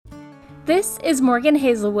This is Morgan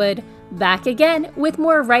Hazelwood, back again with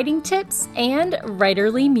more writing tips and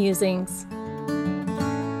writerly musings.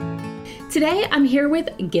 Today I'm here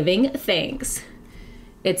with giving thanks.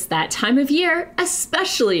 It's that time of year,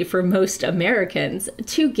 especially for most Americans,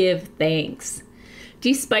 to give thanks.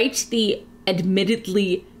 Despite the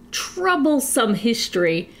admittedly troublesome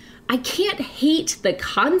history, I can't hate the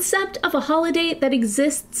concept of a holiday that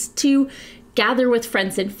exists to gather with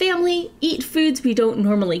friends and family, eat foods we don't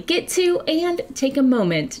normally get to, and take a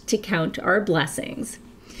moment to count our blessings.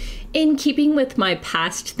 In keeping with my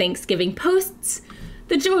past Thanksgiving posts,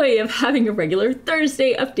 the joy of having a regular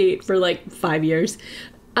Thursday update for like 5 years,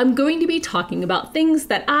 I'm going to be talking about things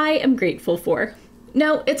that I am grateful for.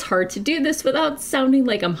 Now, it's hard to do this without sounding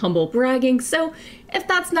like I'm humble bragging, so if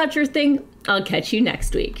that's not your thing, I'll catch you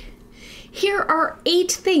next week. Here are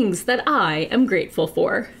 8 things that I am grateful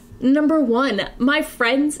for. Number 1, my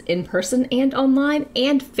friends in person and online,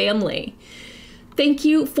 and family. Thank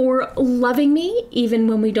you for loving me, even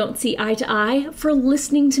when we don't see eye to eye, for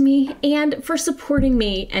listening to me, and for supporting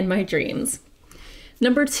me and my dreams.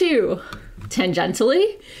 Number 2,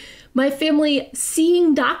 tangentially, my family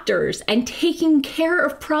seeing doctors and taking care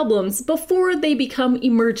of problems before they become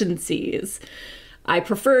emergencies. I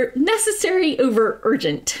prefer necessary over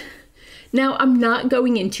urgent. Now, I'm not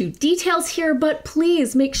going into details here, but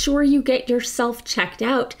please make sure you get yourself checked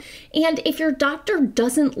out. And if your doctor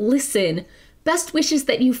doesn't listen, best wishes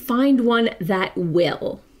that you find one that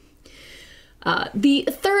will. The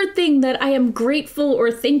third thing that I am grateful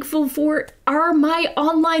or thankful for are my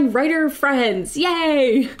online writer friends.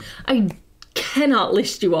 Yay! I cannot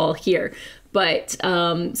list you all here, but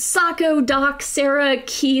Sako, Doc, Sarah,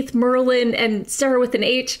 Keith, Merlin, and Sarah with an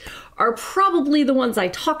H are probably the ones I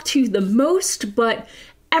talk to the most, but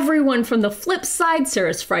everyone from the flip side,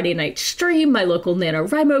 Sarah's Friday night stream, my local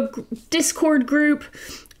NaNoWriMo Discord group,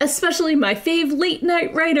 especially my fave late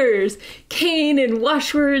night writers, Kane and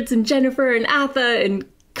Washwords and Jennifer and Atha and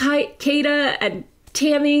Kata and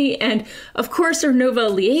Tammy, and of course our Nova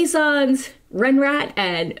liaisons, Renrat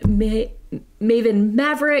and Maven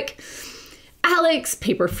Maverick, Alex,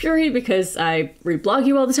 Paper Fury, because I reblog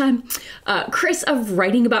you all the time, Chris of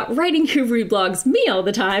Writing About Writing, who reblogs me all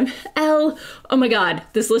the time, Elle, oh my god,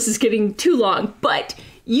 this list is getting too long, but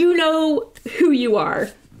you know who you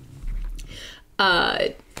are.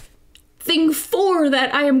 Thing 4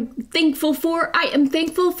 that I am thankful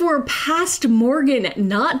for past Morgan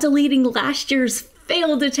not deleting last year's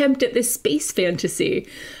failed attempt at this space fantasy.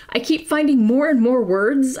 I keep finding more and more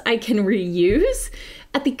words I can reuse.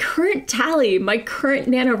 At the current tally, my current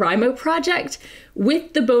NaNoWriMo project,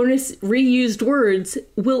 with the bonus reused words,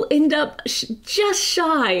 will end up just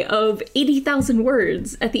shy of 80,000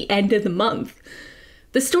 words at the end of the month.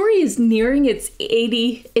 The story is nearing its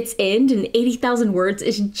end, and 80,000 words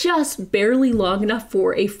is just barely long enough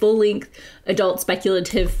for a full-length adult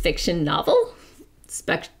speculative fiction novel.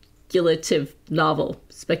 Speculative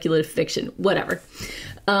fiction, whatever.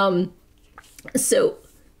 So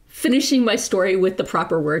finishing my story with the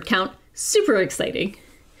proper word count, super exciting.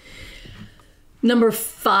 Number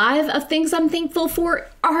 5 of things I'm thankful for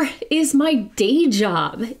is my day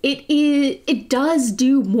job. It does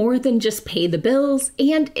do more than just pay the bills,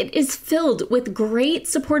 and it is filled with great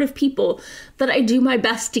supportive people that I do my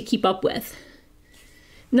best to keep up with.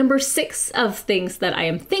 Number 6 of things that I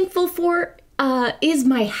am thankful for is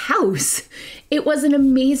my house. It was an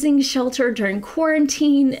amazing shelter during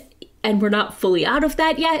quarantine, and we're not fully out of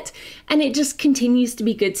that yet, and it just continues to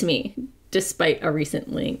be good to me, despite a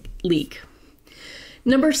recent leak.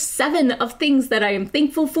 Number 7 of things that I am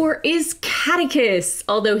thankful for is Catechus,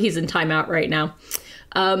 although he's in timeout right now,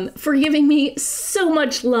 for giving me so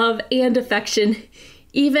much love and affection,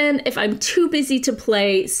 even if I'm too busy to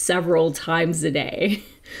play several times a day.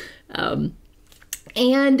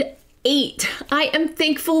 And 8, I am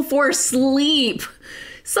thankful for sleep.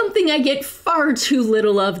 Something I get far too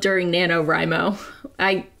little of during NaNoWriMo.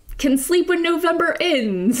 I can sleep when November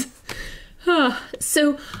ends.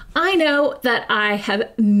 So I know that I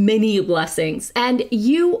have many blessings, and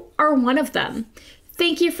you are one of them.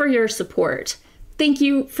 Thank you for your support. Thank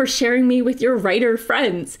you for sharing me with your writer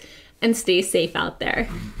friends, and stay safe out there.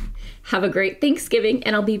 Have a great Thanksgiving,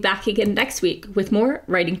 and I'll be back again next week with more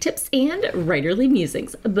writing tips and writerly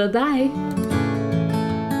musings. Bye-bye.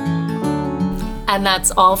 And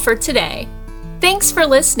that's all for today. Thanks for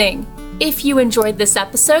listening. If you enjoyed this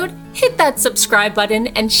episode, hit that subscribe button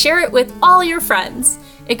and share it with all your friends.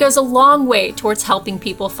 It goes a long way towards helping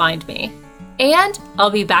people find me. And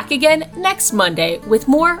I'll be back again next Monday with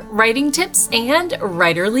more writing tips and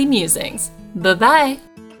writerly musings. Bye-bye.